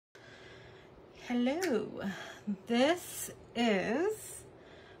Hello, this is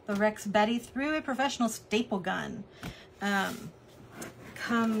the REXBETI Through a Professional Staple Gun.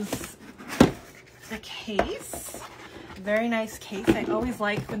 Comes a case, very nice case. I always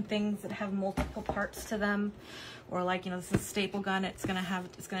like when things that have multiple parts to them, or like, you know, this is a staple gun, it's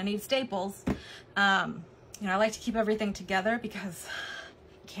gonna need staples. You know, I like to keep everything together because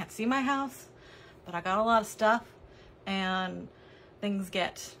you can't see my house, but I got a lot of stuff and things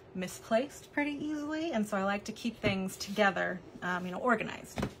get misplaced pretty easily, and so I like to keep things together, you know,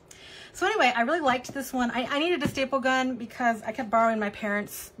 organized. So anyway, I really liked this one. I needed a staple gun because I kept borrowing my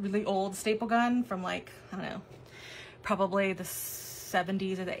parents' really old staple gun from, like, I don't know, probably the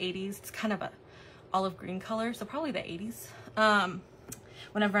 70s or the 80s. It's kind of a olive green color, so probably the 80s.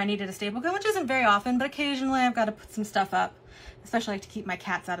 Whenever I needed a staple gun, which isn't very often, but occasionally I've got to put some stuff up, especially like to keep my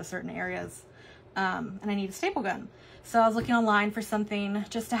cats out of certain areas. And I need a staple gun. So I was looking online for something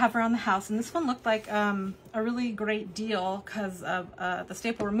just to have around the house, and this one looked like a really great deal because of the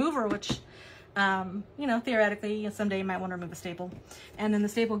staple remover, which, you know, theoretically, you know, someday you might want to remove a staple. And then the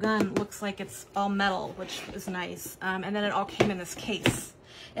staple gun looks like it's all metal, which is nice. And then it all came in this case.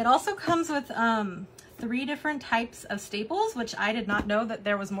 It also comes with 3 different types of staples, which I did not know that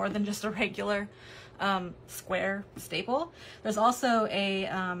there was more than just a regular square staple. There's also a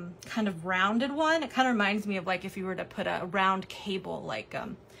kind of rounded one. It kind of reminds me of like if you were to put a round cable, like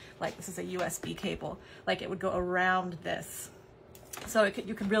this is a USB cable, like it would go around this. So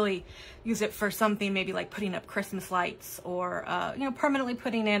you could really use it for something maybe like putting up Christmas lights, or you know, permanently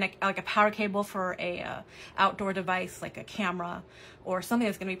putting in like a power cable for a outdoor device like a camera, or something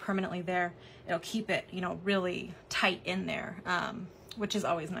that's going to be permanently there. It'll keep it, you know, really tight in there, which is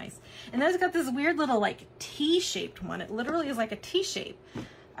always nice. And then it's got this weird little like T-shaped one. It literally is like a T-shape.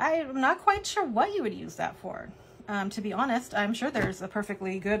 I'm not quite sure what you would use that for. To be honest, I'm sure there's a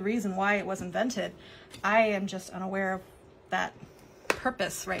perfectly good reason why it was invented. I am just unaware of that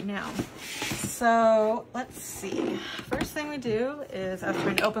purpose right now. So let's see. First thing we do is, I was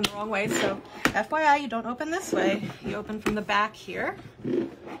trying to open the wrong way, so FYI, you don't open this way. You open from the back here.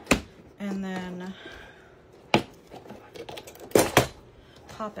 And then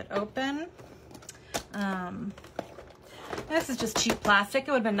pop it open. This is just cheap plastic.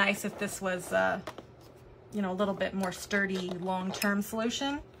 It would have been nice if this was, you know, a little bit more sturdy long-term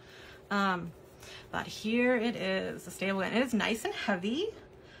solution. But here it is, the staple gun. It is nice and heavy.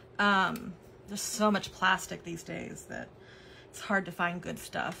 There's so much plastic these days that it's hard to find good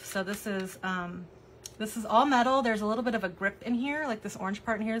stuff. So this is all metal. There's a little bit of a grip in here, like this orange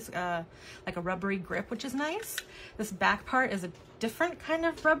part in here is like a rubbery grip, which is nice. This back part is a different kind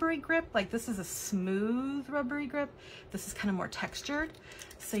of rubbery grip. Like this is a smooth rubbery grip. This is kind of more textured,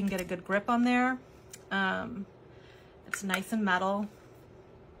 so you can get a good grip on there. It's nice and metal.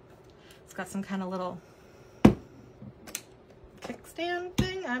 It's got some kind of little kickstand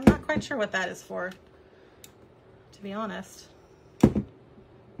thing. I'm not quite sure what that is for, to be honest.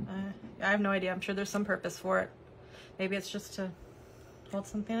 I have no idea. I'm sure there's some purpose for it. Maybe it's just to hold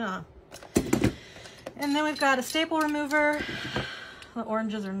something on. And then we've got a staple remover. The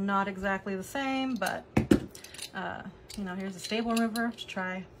oranges are not exactly the same, but you know, here's a staple remover. Let's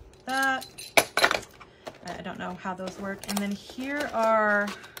try that. I don't know how those work. And then here are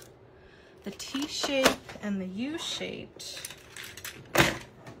the T-shape and the U-shaped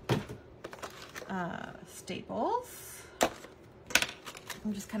staples.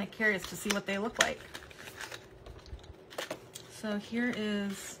 I'm just kind of curious to see what they look like. So here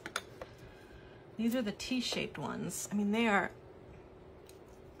is, these are the T-shaped ones. I mean, they're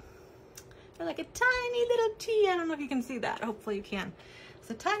like a tiny little T. I don't know if you can see that. Hopefully you can.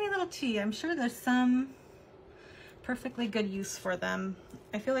 It's a tiny little T. I'm sure there's some perfectly good use for them.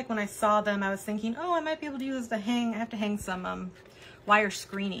 I feel like when I saw them, I was thinking, oh, I might be able to use the hang. I have to hang some wire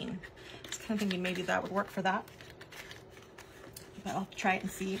screening. I was kind of thinking maybe that would work for that. But I'll try it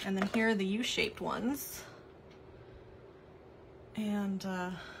and see. And then here are the U-shaped ones. And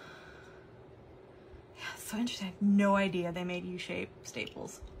yeah, so interesting. I have no idea they made U-shaped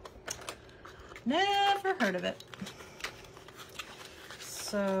staples. Never heard of it.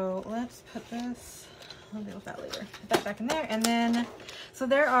 So let's put this, I'll deal with that later. Put that back in there. And then, so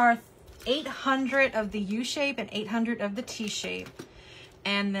there are 800 of the U-shape and 800 of the T-shape.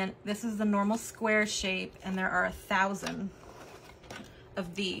 And then this is the normal square shape, and there are 1,000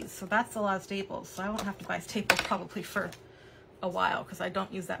 of these. So that's a lot of staples. So I won't have to buy staples probably for a while because I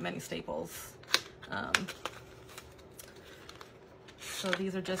don't use that many staples. So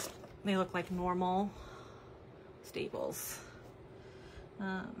these are just, they look like normal staples.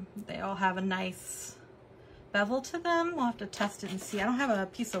 They all have a nice bevel to them. We'll have to test it and see. I don't have a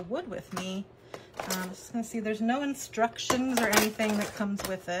piece of wood with me, Just gonna see, there's no instructions or anything that comes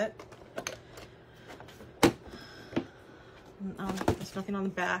with it. There's nothing on the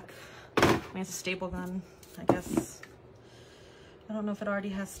back. I mean, it's a staple gun, I guess. I don't know if it already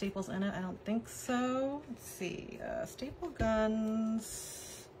has staples in it. I don't think so. Let's see, staple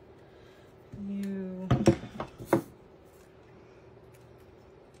guns. You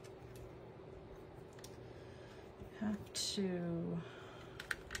have to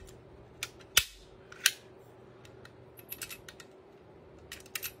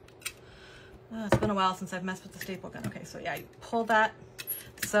it's been a while since I've messed with the staple gun. Okay, so yeah, you pull that.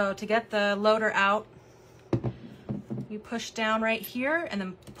 So to get the loader out, you push down right here and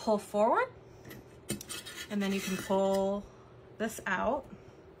then pull forward. And then you can pull this out.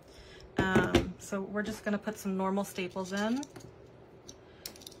 So we're just gonna put some normal staples in.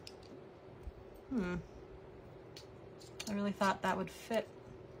 I really thought that would fit.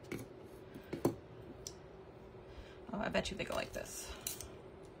 Oh, I bet you they go like this.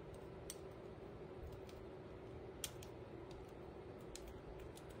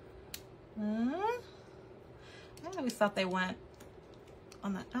 I always thought they went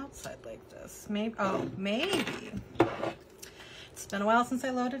on the outside like this. Maybe, oh, maybe. It's been a while since I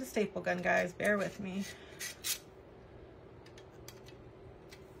loaded a staple gun, guys. Bear with me.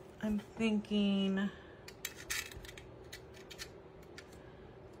 I'm thinking...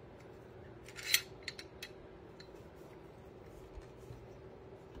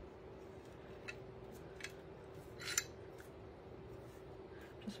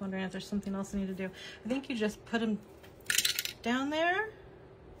 wondering if there's something else I need to do. I think you just put them down there,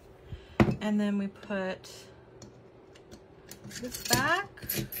 and then we put this back,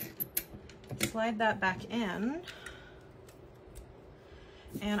 slide that back in,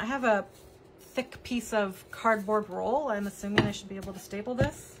 and I have a thick piece of cardboard roll. I'm assuming I should be able to staple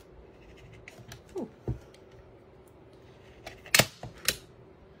this. Ooh.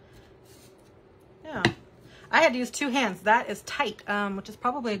 Yeah. I had to use 2 hands. That is tight, which is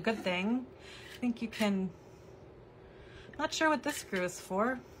probably a good thing. I think you can, not sure what this screw is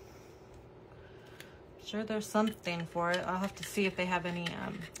for. Sure there's something for it. I'll have to see if they have any,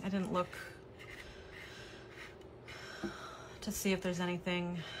 I didn't look to see if there's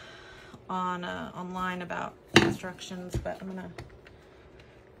anything on online about instructions, but I'm gonna,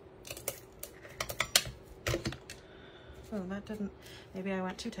 oh, that didn't, maybe I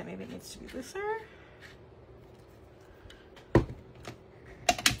went too tight. Maybe it needs to be looser.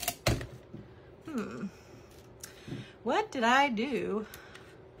 What did I do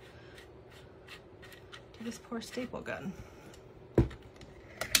to this poor staple gun?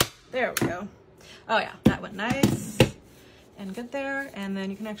 There we go. Oh yeah, that went nice and good there. And then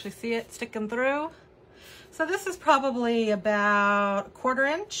you can actually see it sticking through. So this is probably about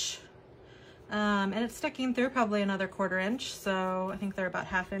 1/4 inch. And it's sticking through probably another 1/4 inch. So I think they're about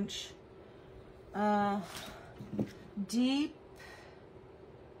 1/2 inch deep.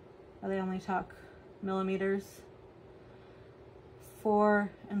 Oh, they only talk millimeters. 4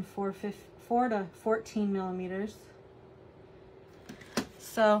 to 14 millimeters.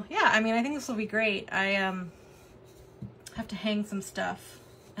 So yeah, I mean, I think this will be great. I have to hang some stuff,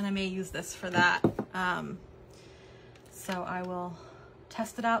 and I may use this for that. So I will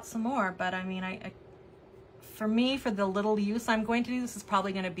test it out some more. But I mean, for me, for the little use I'm going to do, this is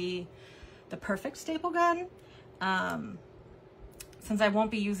probably going to be the perfect staple gun. Since I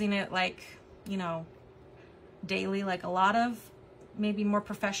won't be using it like, you know, daily, like a lot of maybe more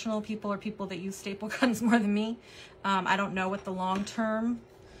professional people or people that use staple guns more than me. I don't know what the long-term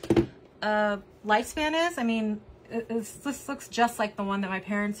lifespan is. I mean, this looks just like the one that my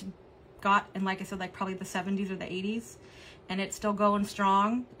parents got in, like I said, like probably the 70s or the 80s, and it's still going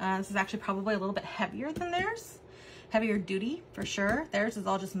strong. This is actually probably a little bit heavier than theirs. Heavier duty, for sure. Theirs is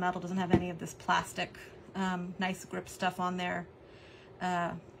all just metal, doesn't have any of this plastic, nice grip stuff on there.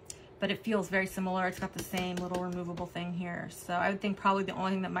 But it feels very similar. It's got the same little removable thing here. So I would think probably the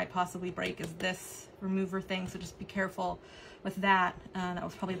only thing that might possibly break is this remover thing. So just be careful with that. That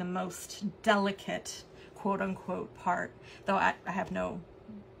was probably the most delicate, quote unquote, part. Though I have no,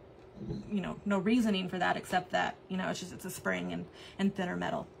 you know, no reasoning for that except that, you know, it's a spring and thinner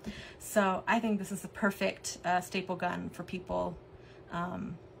metal. So I think this is the perfect staple gun for people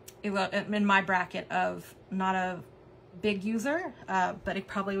in my bracket of not a big user, but it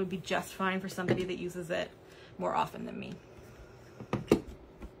probably would be just fine for somebody that uses it more often than me.